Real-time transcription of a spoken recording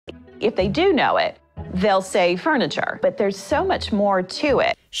If they do know it, they'll say furniture, but there's so much more to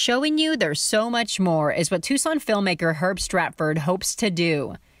it. Showing you there's so much more is what Tucson filmmaker Herb Stratford hopes to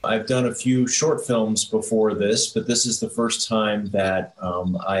do. I've done a few short films before this, but this is the first time that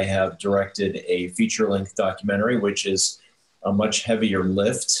I have directed a feature-length documentary, which is a much heavier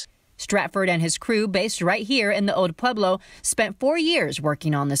lift. Stratford and his crew, based right here in the Old Pueblo, spent 4 years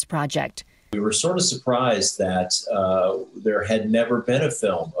working on this project. We were sort of surprised that there had never been a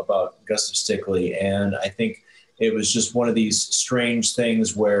film about Gustav Stickley, and I think it was just one of these strange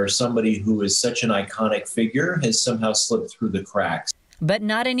things where somebody who is such an iconic figure has somehow slipped through the cracks. But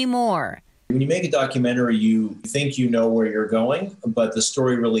not anymore. When you make a documentary, you think you know where you're going, but the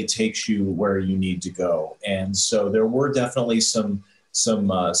story really takes you where you need to go. And so there were definitely some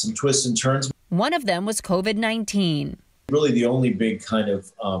twists and turns. One of them was COVID-19. Really, the only big kind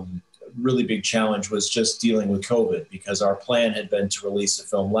of really big challenge was just dealing with COVID, because our plan had been to release a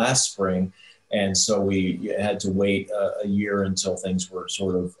film last spring. And so we had to wait a year until things were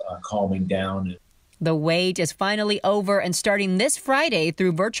sort of calming down. The wait is finally over, and starting this Friday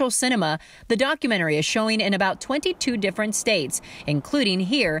through virtual cinema, the documentary is showing in about 22 different states, including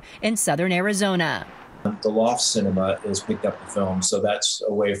here in southern Arizona. The Loft Cinema has picked up the film, so that's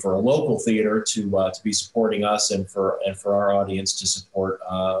a way for a local theater to be supporting us, and for our audience to support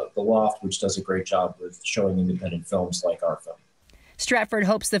the Loft, which does a great job with showing independent films like our film. Stratford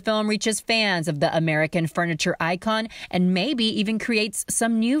hopes the film reaches fans of the American furniture icon and maybe even creates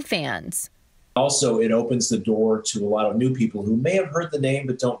some new fans. Also, it opens the door to a lot of new people who may have heard the name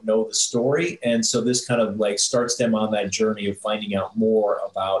but don't know the story. And so this kind of like starts them on that journey of finding out more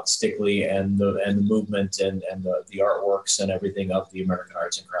about Stickley and the movement and the artworks and everything of the American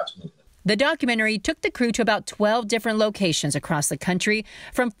arts and crafts movement. The documentary took the crew to about 12 different locations across the country,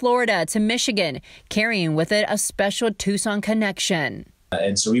 from Florida to Michigan, carrying with it a special Tucson connection.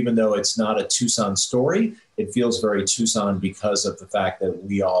 And so even though it's not a Tucson story, it feels very Tucson because of the fact that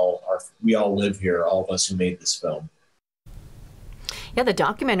we all live here, all of us who made this film. Yeah, the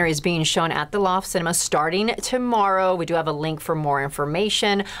documentary is being shown at the Loft Cinema starting tomorrow. We do have a link for more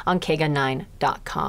information on KGUN9.com.